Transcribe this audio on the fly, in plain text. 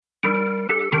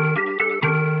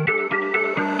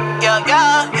Yeah,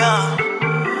 yeah,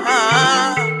 yeah.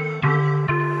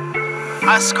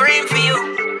 I scream for you.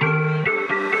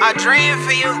 I dream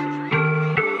for you.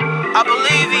 I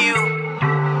believe in you.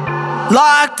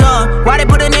 Locked up, why they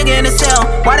put a nigga in a cell?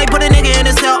 Why they put a nigga in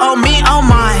a cell? Oh me, oh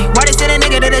my. Why they send a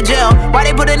nigga to the jail? Why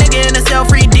they put a nigga in a cell?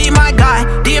 Free D, my guy.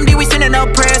 DMD, we sending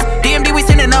up prayers. DMD, we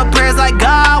sending up prayers like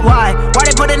God. Why? Why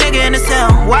they put a nigga in a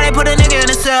cell? Why they put a nigga in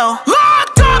a cell?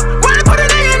 Locked up, why they put a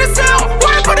nigga in a cell?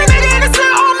 Why they put a nigga in a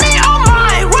cell? Oh me, oh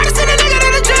my. Why they send a nigga to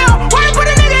the jail? Why they put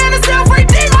a nigga in a cell? Free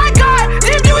D, my guy.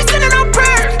 DMD, we sending up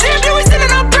prayers. DMD, we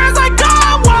sending up prayers like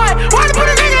God. Why? Why they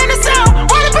put a nigga in a cell?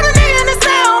 Why they put a nigga in a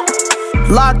cell?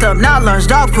 Locked up, not lunch,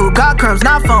 dog food, got crumbs,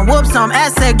 not fun. Whoop some,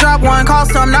 ass sick, drop one, call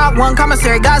some, not one.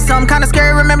 Commissary, got some, kinda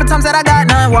scary. Remember times that I got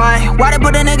none. Why? Why they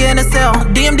put a nigga in a cell?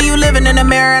 DMD, you living in the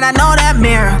mirror, and I know that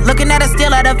mirror. Looking at it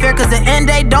still out of fear, cause the end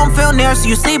date don't feel near. So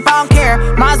you sleep, I don't care.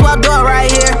 Might as well do it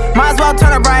right here. Might as well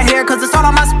turn it right here, cause it's all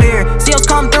on my spirit. Seals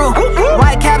come through.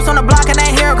 White caps on the block, and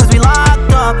they here, cause we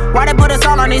locked up. Why they put us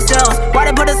all on these cells? Why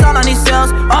they put us all on these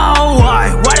cells? Oh,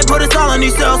 why? Why they put us all on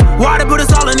these cells? Why they put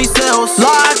us all in these cells?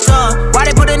 Locked up. Why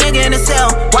they put a nigga in a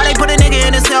cell? Why they put a nigga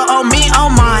in a cell? Oh me, oh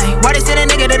my. Why they send a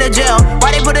nigga to the jail?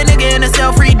 Why they put a nigga in a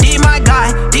cell? Free D, my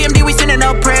guy. DMD, we sending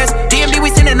up prayers. DMD, we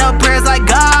sending up prayers like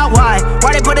God. Why?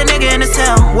 Why they put a nigga in a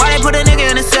cell? Why they put a nigga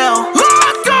in a cell?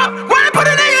 Locked up. Why they put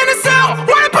a nigga in a cell?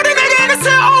 Why they put a nigga in a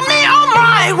cell? Oh me, oh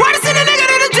my. Why they send a nigga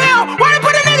to the jail? Why they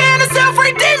put a nigga in a cell?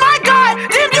 Free D, my guy.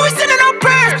 DMD, we sending up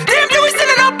prayers. DMD, we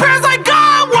sending up prayers like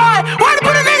God. Why? Why they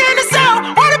put a nigga in a cell?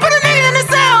 Why they put a nigga in a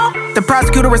cell? The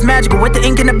prosecutor is magical with the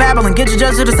ink and the babbling. Get your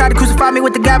judge to decide to crucify me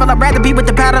with the gavel. I'd rather be with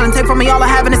the paddle and take from me all I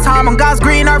have in this time. On God's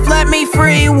green earth, let me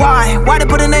free. Why? Why they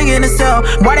put a nigga in a cell?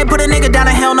 Why they put a nigga down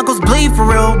to hell? Knuckles bleed for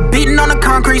real. Beating on the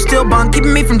concrete, still bunk.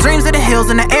 Keeping me from dreams of the hills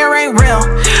and the air ain't real.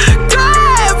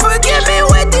 God, forgive me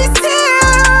with these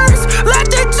tears. Let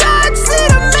the judge see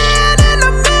the man in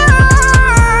the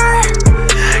mirror.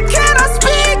 Can I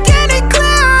speak any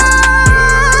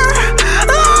clearer?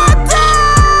 Locked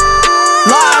up.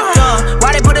 Locked up.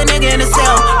 Why they put a nigga in a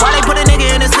cell? Why they put a nigga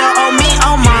in a cell? Oh me,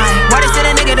 oh my. Why they send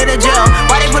a nigga to the jail?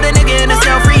 Why they put a nigga in a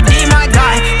cell? Free D, my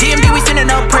guy. DMD, we sending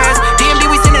up prayers. DMD,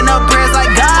 we sending up prayers like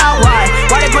God. Why?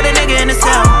 Why they put a nigga in a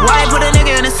cell? Why they put a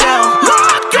nigga in a cell?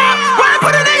 Locked up. Why they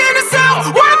put a nigga in a cell?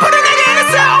 Why they put a nigga in a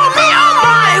cell? Oh me, oh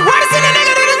my. Why they send a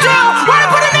nigga to the jail? Why they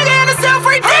put a nigga in a cell?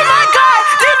 Free D, my guy.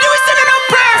 DMD, we sending up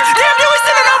prayers. DMD, we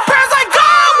sending up prayers like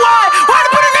God. Why? Why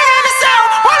they put a nigga in a cell?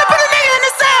 Why they put a nigga in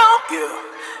a cell?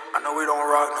 Yeah, I know we don't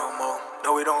rock no more. No,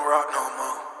 we don't rock no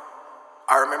more.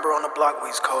 I remember on the block we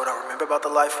was cold. I remember about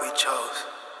the life we chose.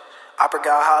 I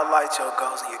forgot how light your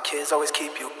goes, and your kids always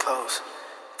keep you close.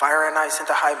 Fire and ice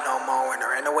into hype no more, and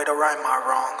there ain't no way to right my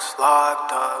wrongs.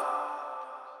 Locked up.